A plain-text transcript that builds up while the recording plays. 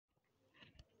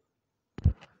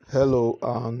Hello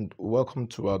and welcome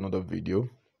to another video.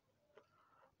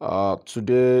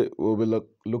 Today we'll be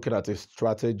looking at a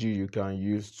strategy you can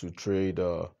use to trade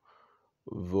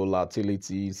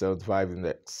Volatility 75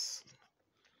 index.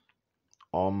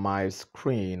 On my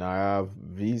screen I have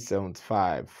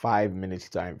V75 5-minute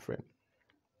time frame,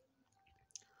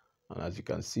 and as you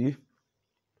can see,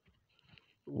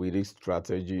 with this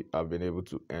strategy I've been able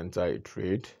to enter a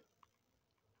trade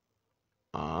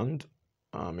and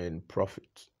I'm in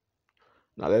profit.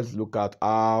 Now let's look at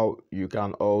how you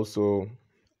can also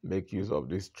make use of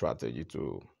this strategy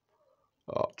to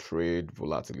trade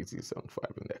Volatility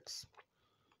 75 index.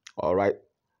 All right.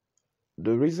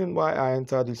 The reason why I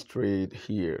entered this trade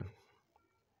here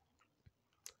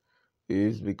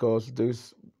is because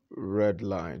this red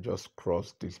line just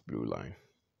crossed this blue line,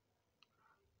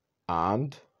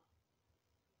 and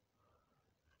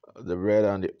the red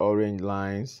and the orange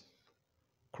lines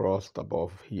crossed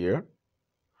above here,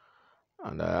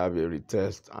 and I have a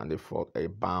retest and a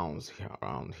bounce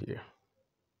around here.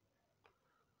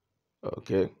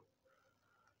 Okay,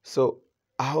 so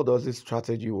how does this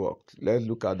strategy work? Let's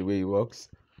look at the way it works.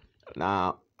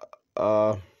 Now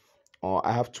I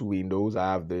have two windows.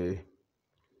 I have the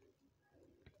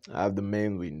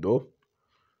main window.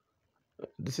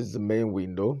 This is the main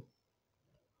window.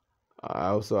 I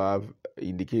also have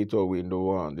indicator window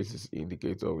 1. This is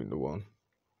indicator window 1.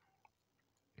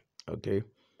 Okay,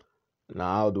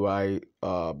 now how do I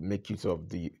make use of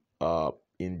the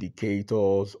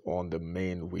indicators on the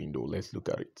main window? Let's look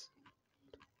at it.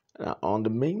 Now on the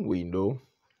main window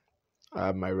I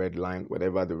have my red line.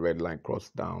 Whenever the red line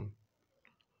crosses down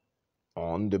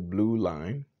on the blue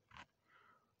line,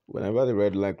 whenever the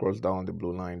red line crosses down on the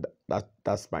blue line,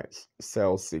 that's my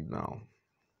sell signal.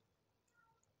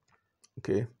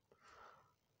 Okay,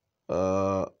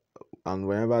 and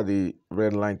whenever the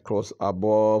red line cross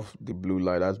above the blue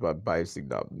line, that's my buy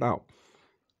signal. Now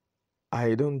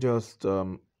I don't just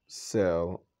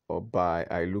sell or buy,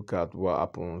 I look at what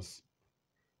happens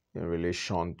in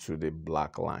relation to the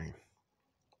black line.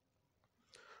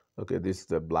 Okay, this is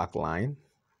the black line.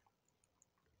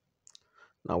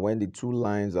 Now when the two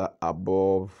lines are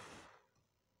above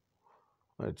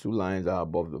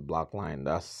the black line,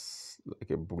 that's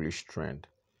like a bullish trend.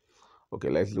 Okay,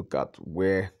 let's look at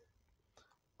where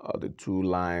the two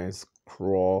lines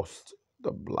crossed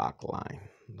the black line.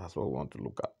 That's what we want to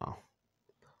look at now.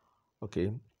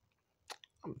 Okay,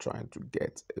 I'm trying to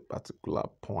get a particular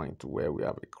point where we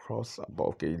have a cross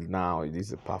above. Okay, now it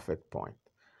is a perfect point.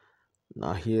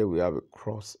 Now here we have a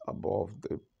cross above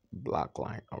the black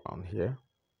line around here.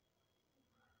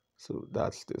 So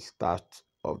that's the start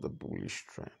of the bullish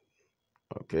trend.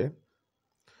 Okay,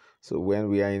 so when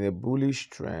we are in a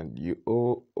bullish trend, you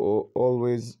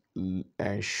always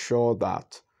ensure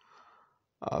that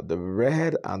the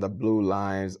red and the blue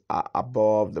lines are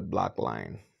above the black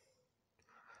line.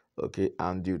 Okay,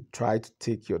 and you try to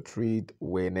take your trade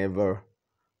whenever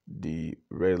the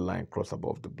red line cross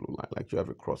above the blue line. Like you have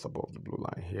a cross above the blue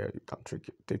line here, you can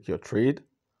take your trade.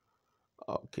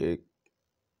 Okay,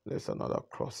 there's another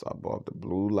cross above the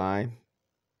blue line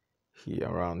here,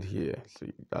 around here. So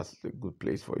that's a good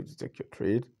place for you to take your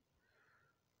trade.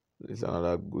 There's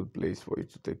another good place for you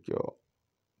to take your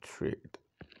trade.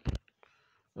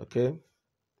 Okay,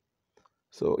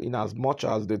 so in as much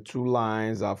as the two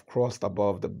lines have crossed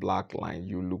above the black line,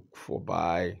 you look for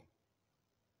buy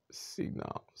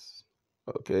signals.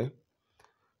 Okay,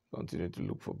 continue to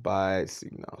look for buy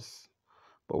signals.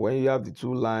 But when you have the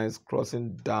two lines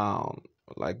crossing down,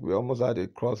 like we almost had a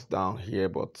cross down here,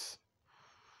 but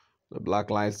the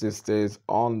black line still stays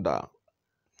under.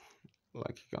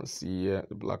 Like you can see here,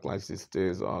 the black line still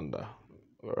stays under.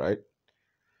 All right.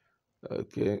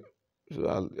 Okay.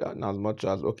 So as much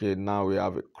as, okay, now we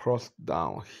have a cross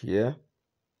down here.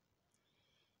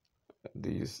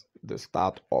 This is the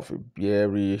start of a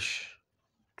bearish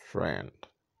trend.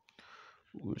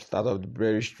 The start of the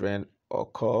bearish trend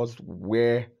occurs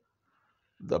where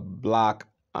the black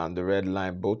and the red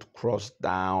line both cross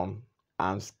down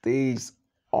and stays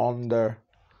under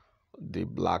the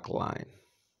black line,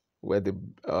 where the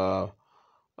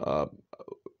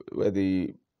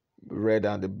red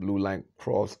and the blue line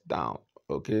cross down.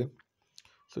 Okay,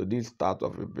 so this start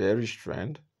of a bearish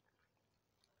trend.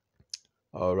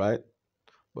 All right,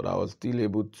 but I was still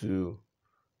able to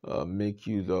make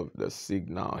use of the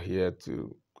signal here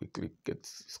to quickly get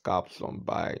scalp some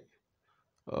buy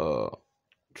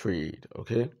trade.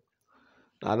 Okay,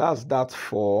 now that's that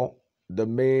for the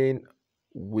main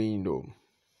window.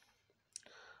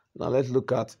 Now let's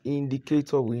look at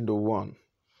indicator window 1.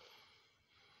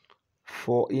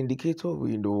 For indicator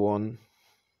window 1,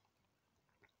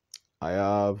 I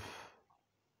have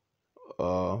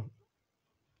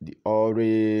the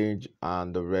orange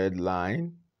and the red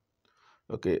line,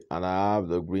 okay, and I have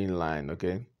the green line,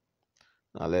 okay.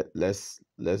 Now let's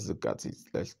look at it.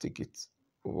 Let's take it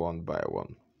one by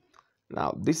one.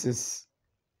 Now this is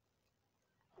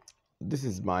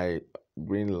my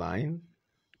green line,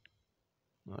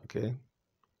 okay.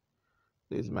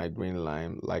 This is my green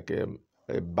line, like a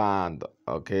band,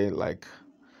 okay, like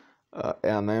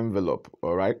an envelope,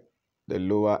 all right, the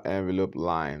lower envelope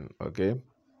line, okay.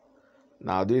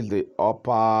 Now this is the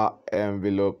upper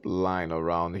envelope line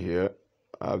around here.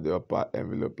 I have the upper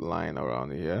envelope line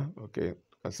around here, okay. You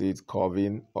can see it's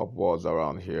curving upwards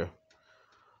around here,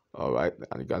 all right,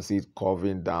 and you can see it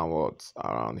curving downwards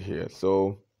around here.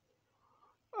 So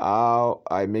how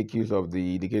I make use of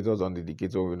the indicators on the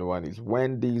indicator window one is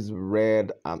when this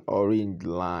red and orange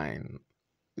line,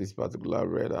 this particular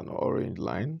red and orange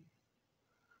line,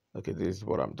 okay, this is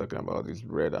what I'm talking about, this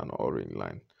red and orange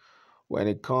line. When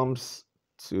it comes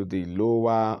to the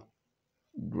lower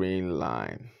green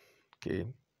line, okay,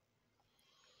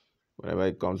 whenever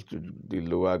it comes to the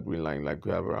lower green line like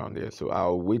we have around here, so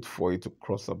I'll wait for it to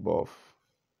cross above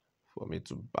for me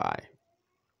to buy.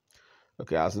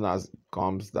 Okay, as soon as it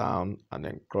comes down and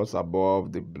then cross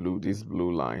above the blue, this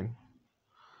blue line,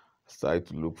 start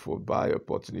to look for buy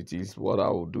opportunities. What I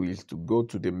will do is to go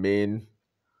to the main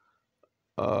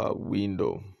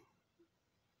window,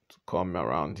 to come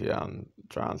around here and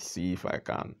try and see if I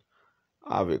can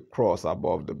have a cross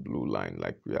above the blue line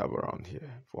like we have around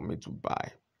here for me to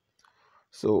buy.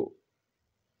 So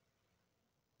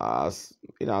as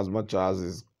in as much as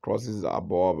it crosses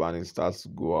above and it starts to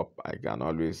go up, I can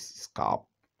always scalp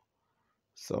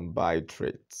some buy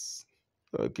trades,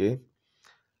 okay.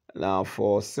 Now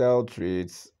for sell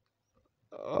trades,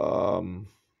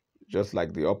 just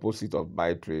like the opposite of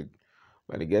buy trade,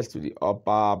 when it gets to the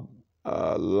upper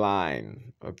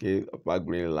line, okay, upper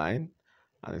green line,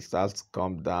 and it starts to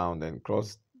come down, then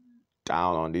cross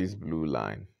down on this blue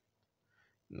line,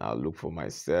 now look for my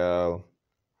sell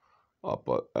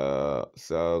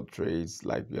sell trades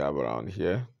like we have around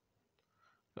here.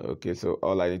 Okay, so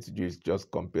all I need to do is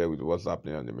just compare with what's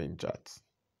happening on the main chart.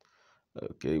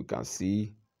 Okay, you can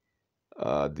see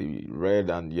the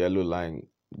red and yellow line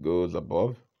goes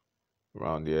above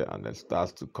around here and then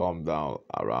starts to come down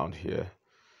around here.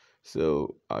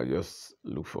 So I'll just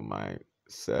look for my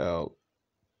sell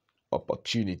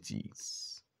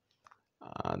opportunities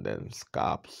and then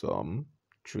scalp some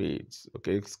trades,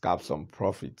 okay, scalp some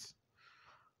profits.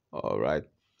 All right,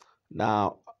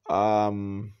 now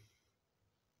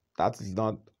that is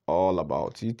not all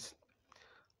about it.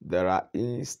 There are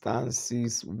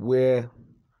instances where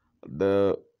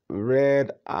the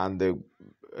red and there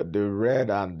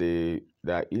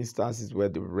are instances where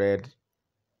the red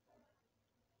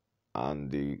and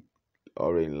the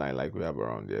orange line like we have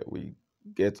around there, we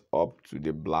get up to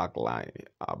the black line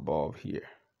above here.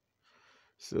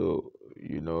 So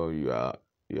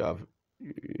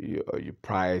your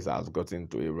price has gotten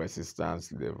to a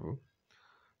resistance level,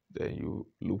 then you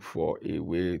look for a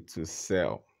way to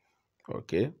sell,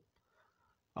 okay.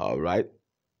 All right,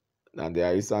 and there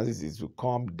are instances is to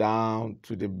come down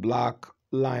to the black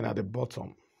line at the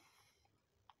bottom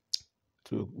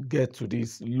to get to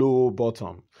this low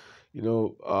bottom. You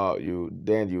know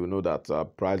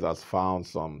that price has found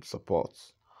some support,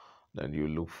 then you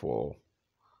look for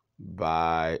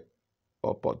buy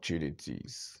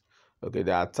opportunities. Okay,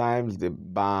 there are times the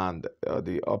band,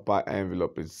 the upper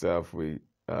envelope itself,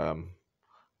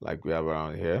 like we have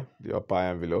around here, the upper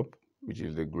envelope, which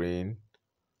is the green.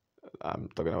 I'm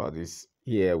talking about this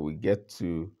here. We get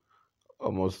to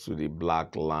almost to the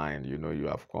black line. You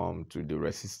have come to the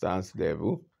resistance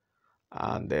level,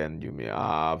 and then you may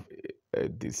have a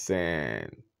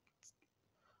descent,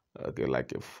 okay,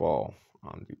 like a fall,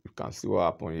 and you can see what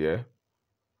happened here,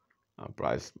 and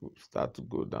price will start to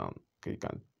go down. Okay,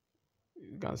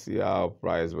 you can see how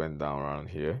price went down around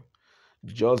here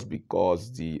just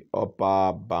because the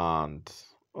upper band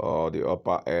or the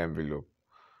upper envelope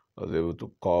was able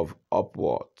to curve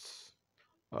upwards,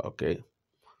 okay.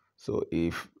 So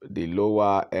if the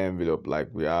lower envelope, like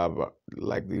we have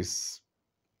like this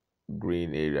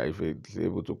green area, if it's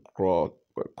able to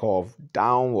curve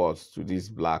downwards to this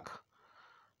black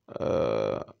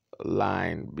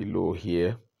line below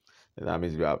here, then that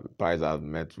means price has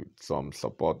met with some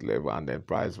support level, and then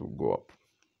price will go up.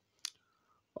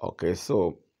 Okay,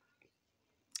 so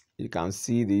you can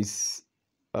see this,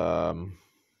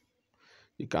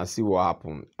 you can see what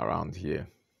happened around here.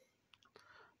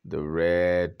 The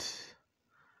red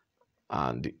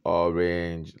and the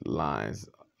orange lines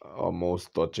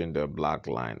almost touching the black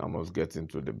line, almost getting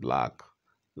to the black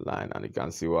line, and you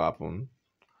can see what happened.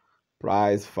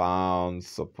 Price found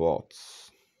support.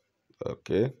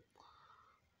 Okay,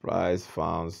 price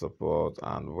found support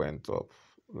and went up.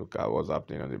 Look at what's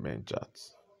happening on the main chart.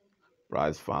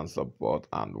 Price found support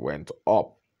and went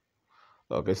up.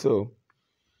 Okay, so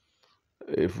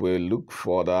if we look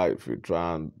further, if we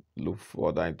try and look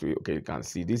further into it, okay, you can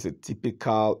see this is a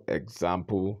typical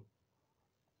example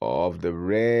of the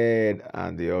red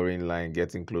and the orange line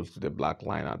getting close to the black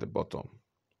line at the bottom.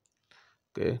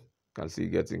 Okay, you can see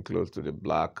getting close to the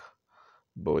black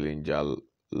Bollinger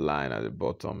line at the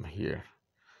bottom here.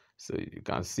 So you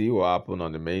can see what happened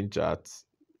on the main chart.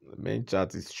 The main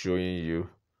chart is showing you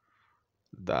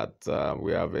that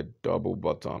we have a double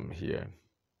bottom here.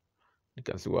 You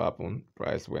can see what happened.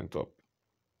 Price went up.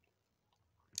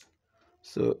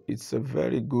 So it's a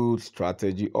very good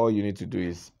strategy. All you need to do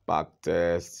is back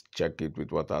test, check it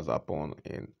with what has happened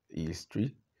in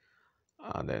history,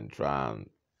 and then try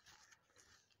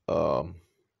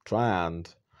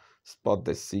and spot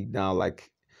the signal. Like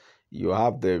you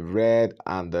have the red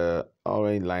and the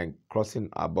orange line crossing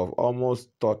above,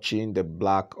 almost touching the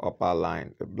black upper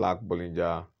line, the black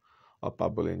Bollinger upper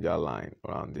Bollinger line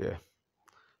around there.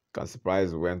 Because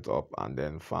price went up and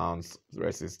then found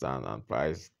resistance and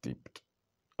price dipped.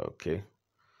 Okay,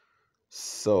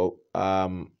 so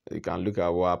you can look at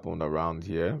what happened around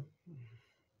here. You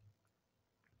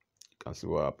can see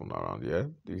what happened around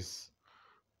here. This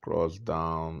crossed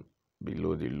down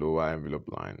below the lower envelope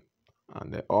line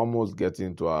and then almost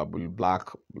getting to our black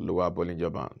lower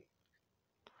Bollinger Band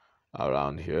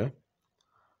around here.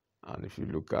 And if you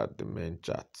look at the main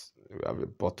chart, we have a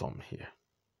bottom here.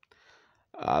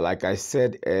 Like I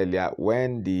said earlier,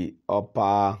 when the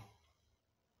upper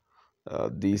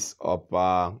this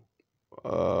upper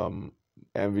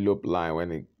envelope line,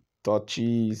 when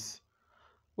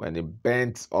it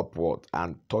bends upward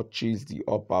and touches the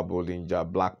upper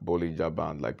black Bollinger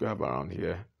Band like you have around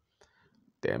here,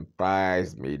 then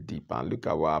price may dip. And look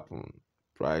at what happened.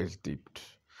 Price dipped.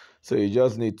 So you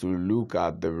just need to look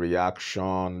at the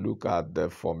reaction, look at the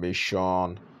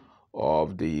formation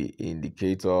of the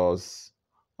indicators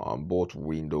on both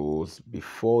windows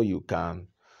before you can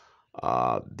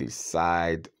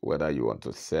decide whether you want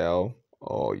to sell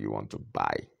or you want to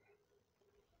buy.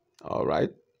 All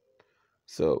right.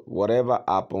 So whatever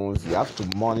happens, you have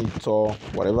to monitor.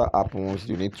 Whatever happens,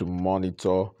 you need to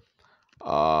monitor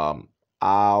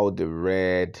how the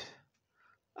red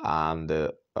and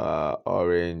the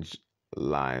orange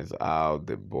lines, how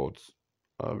they both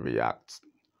react.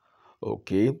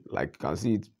 Okay, like you can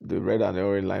see the red and the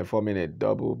orange line forming a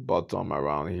double bottom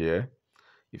around here.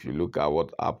 If you look at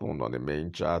what happened on the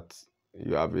main chart,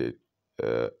 you have you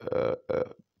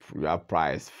have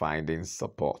price finding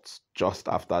support just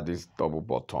after this double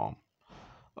bottom.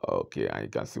 Okay, and you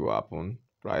can see what happened.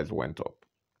 Price went up.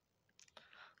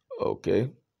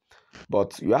 Okay,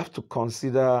 but you have to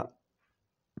consider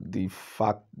the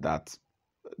fact that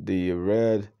the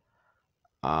red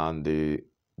and this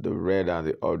red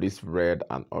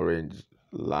and orange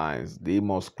lines, they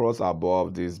must cross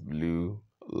above this blue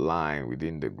line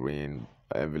within the green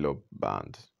envelope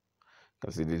band. You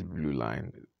can see this blue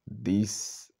line.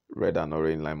 This red and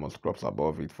orange line must cross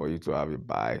above it for you to have a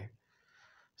buy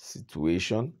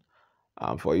situation.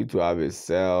 And for you to have a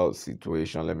sell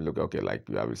situation, let me look. Okay, like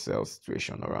you have a sell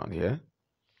situation around here.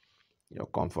 Your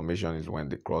confirmation is when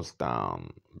they cross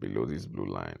down below this blue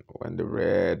line. When the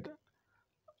red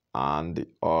and the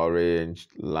orange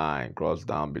line cross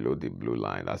down below the blue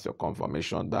line, that's your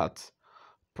confirmation that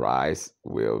price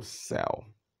will sell.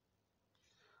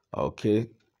 Okay,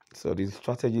 so this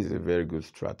strategy is a very good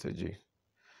strategy.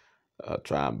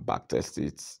 Try and backtest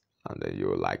it and then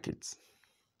you'll like it.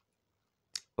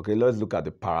 Okay, let's look at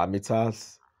the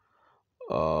parameters.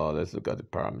 Let's look at the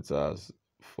parameters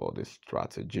for the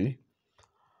strategy.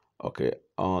 Okay,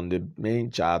 on the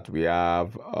main chart, we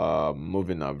have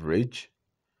moving average.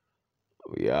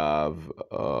 We have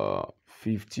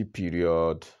 50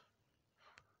 period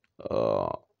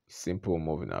simple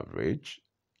moving average.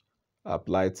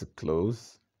 Apply to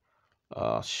close.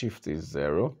 Shift is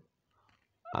 0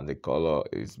 and the color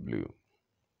is blue.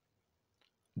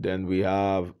 Then we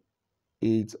have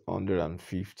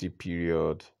 850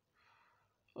 period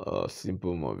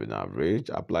simple moving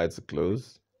average. Apply to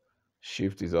close.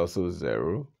 Shift is also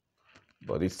 0,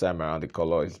 but this time around the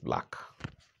color is black.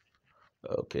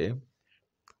 Okay,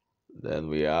 then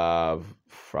we have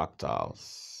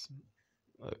fractals.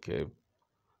 Okay,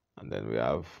 and then we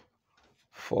have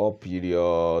 4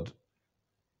 period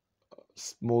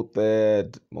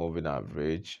smoothed moving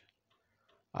average.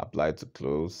 Apply to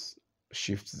close.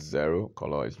 shift 0,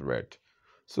 color is red.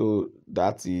 So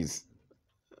that is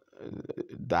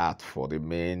that for the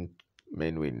main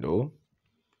window.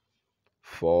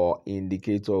 For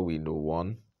indicator window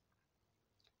 1,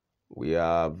 we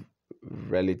have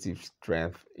relative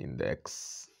strength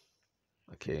index.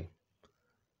 Okay,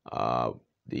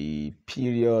 the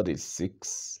period is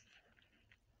 6.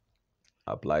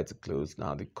 Apply to close.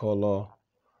 Now the color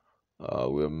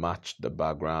will match the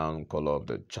background color of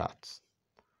the chart.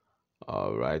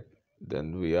 All right,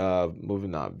 then we have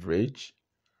moving average.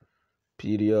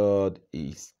 Period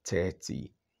is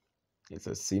 30. It's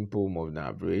a simple moving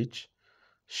average.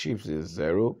 Shift is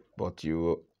 0, but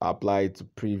you apply it to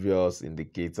previous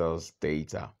indicators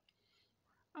data,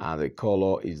 and the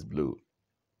color is blue.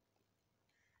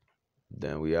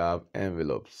 Then we have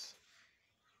envelopes.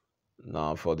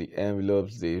 Now for the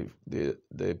envelopes, the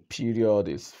period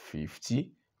is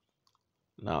 50.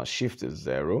 Now shift is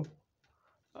 0.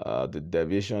 The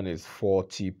deviation is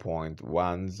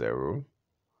 40.10.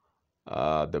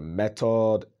 The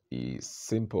method is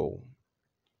simple.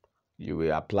 You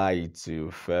will apply it to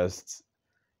first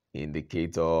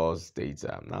indicators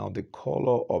data. Now the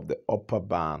color of the upper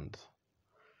band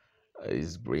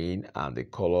is green and the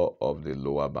color of the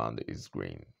lower band is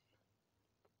green.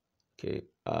 Okay.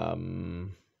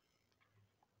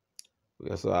 We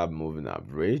also have moving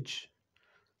average.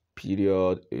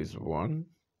 Period is 1.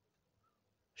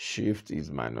 Shift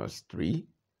is -3.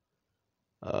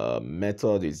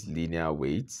 Method is linear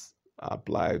weights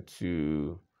applied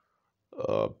to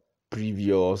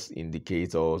previous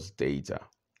indicators data,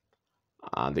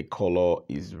 and the color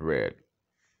is red.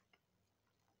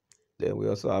 Then we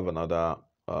also have another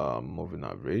moving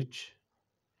average.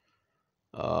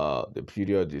 The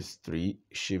period is 3,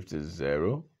 shift is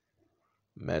 0.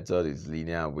 Method is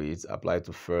linear weights applied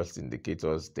to first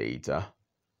indicators data,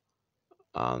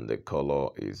 and the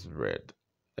color is red.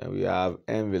 Then we have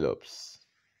envelopes.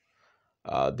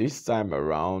 This time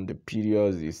around, the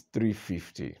period is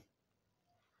 350.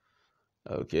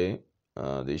 Okay,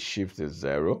 the shift is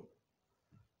 0.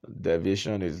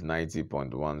 Deviation is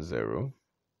 90.10.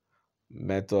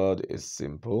 Method is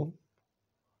simple.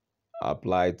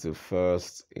 Apply to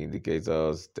first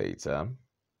indicators data.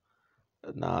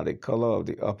 Now the color of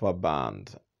the upper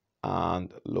band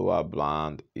and lower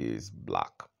band is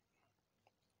black.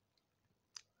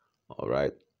 All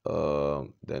right.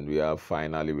 Then we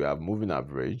have moving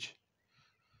average.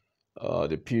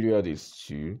 The period is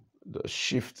 2. The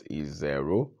shift is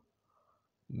 0.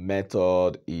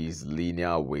 Method is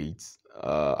linear weights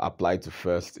applied to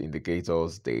first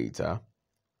indicators data,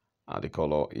 and the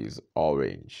color is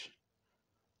orange.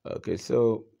 Okay,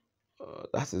 so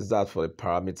that is that for the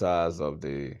parameters of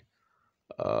the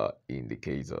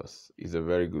indicators. It's a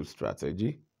very good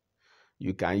strategy.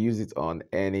 You can use it on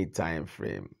any time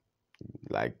frame.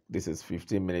 Like this is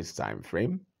 15 minutes time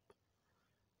frame.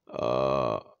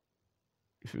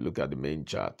 If you look at the main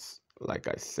charts, like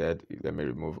I said, let me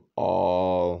remove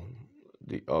all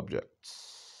the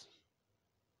objects.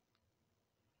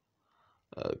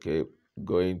 Okay,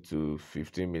 going to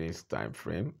 15 minutes time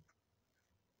frame.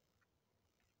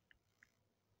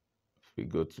 If we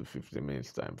go to 15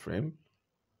 minutes time frame,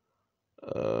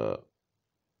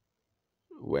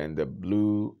 when the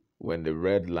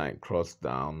red line cross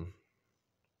down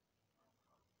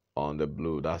on the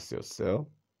blue, that's your sell.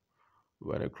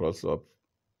 When it cross up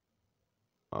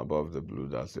above the blue,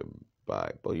 that's your buy.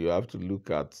 But you have to look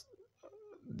at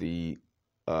the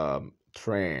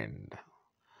trend.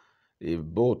 If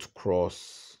both the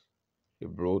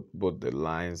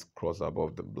lines cross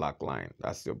above the black line,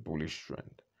 that's your bullish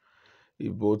trend.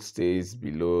 If both stays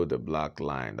below the black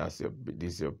line, this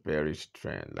is your bearish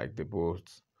trend. Like they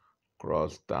both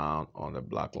cross down on the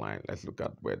black line. Let's look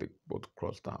at where they both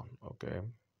cross down. Okay,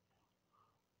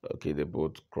 they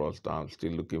both cross down.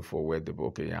 Still looking for where they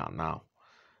both. Okay, yeah, now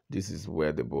this is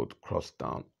where they both cross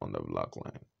down on the black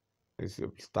line. It's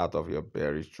the start of your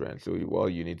bearish trend. So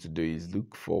what you need to do is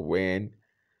look for when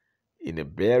in a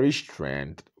bearish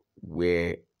trend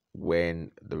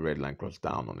when the red line crosses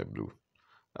down on the blue,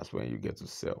 that's when you get to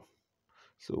sell.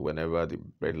 So whenever the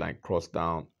red line crosses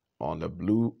down on the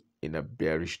blue in a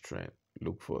bearish trend,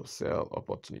 look for sell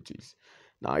opportunities.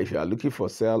 Now, if you are looking for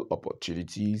sell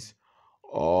opportunities,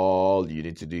 all you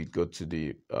need to do is go to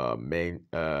the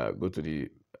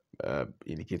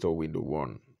indicator window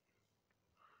 1.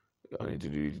 All you need to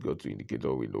do is go to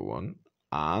indicator window 1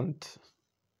 and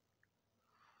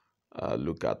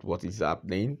look at what is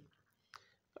happening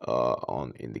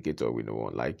on indicator window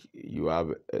 1. Like you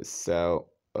have a sell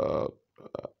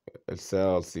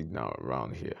signal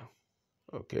around here.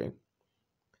 Okay,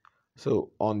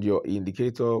 so on your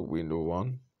indicator window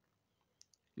 1,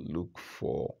 look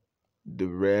for the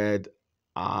red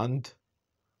and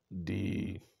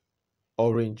the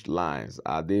orange lines.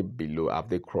 Are they below? Have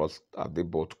they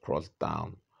both crossed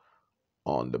down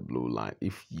on the blue line?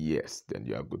 If yes, then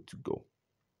you are good to go.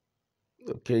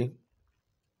 Okay.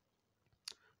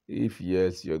 If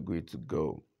yes, you're good to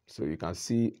go. So you can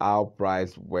see our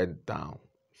price went down.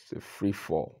 It's a free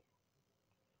fall.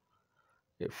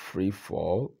 A free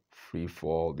fall,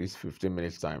 this 15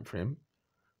 minutes time frame,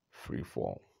 free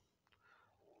fall.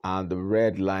 And the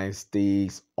red line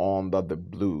stays under the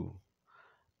blue.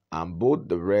 And both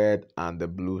the red and the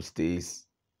blue stays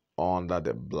under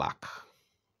the black.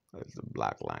 That's the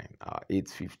black line,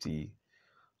 850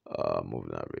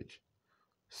 moving average.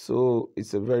 So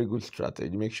it's a very good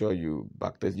strategy. Make sure you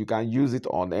backtest. You can use it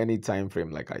on any time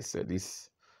frame, like I said, this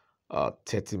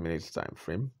 30 minutes time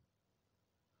frame.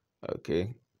 Okay,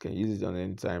 you can use it on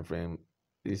any time frame.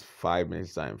 This 5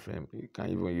 minutes time frame. You can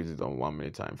even use it on 1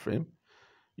 minute time frame.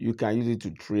 You can use it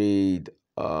to trade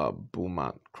boom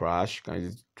and crash. You can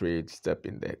use it to trade step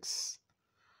index.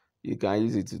 You can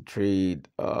use it to trade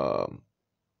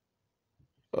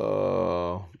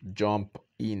jump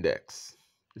index.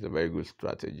 It's a very good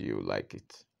strategy. You like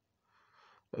it.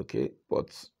 Okay,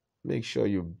 but make sure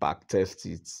you back test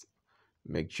it.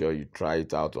 Make sure you try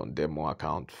it out on demo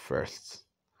account first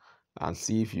and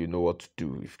see if you know what to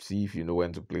do. See if you know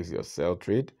when to place your sell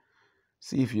trade.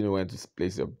 See if you know when to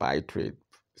place your buy trade.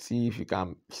 See if you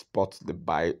can spot the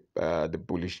the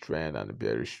bullish trend and the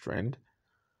bearish trend.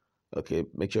 Okay,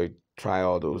 make sure you try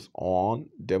all those on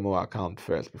demo account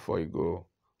first before you go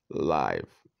live.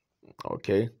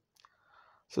 Okay,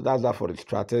 so that's that for the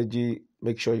strategy.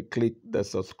 Make sure you click the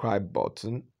subscribe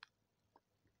button.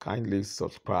 Kindly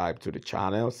subscribe to the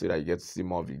channel so that you get to see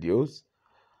more videos.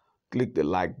 Click the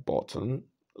like button,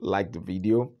 like the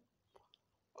video.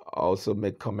 Also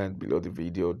make comment below the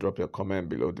video. Drop your comment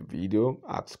below the video.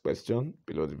 Ask question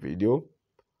below the video.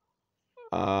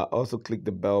 Also click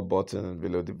the bell button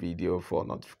below the video for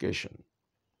notification.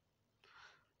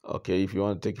 Okay, if you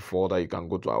want to take it further, you can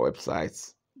go to our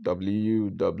website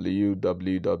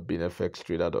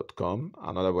www.binfxtrader.com.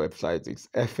 Another website is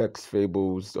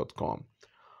fxfables.com.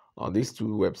 On these two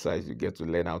websites, you get to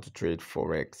learn how to trade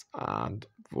Forex and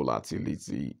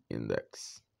Volatility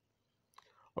Index.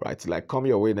 All right, till I come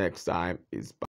your way next time, is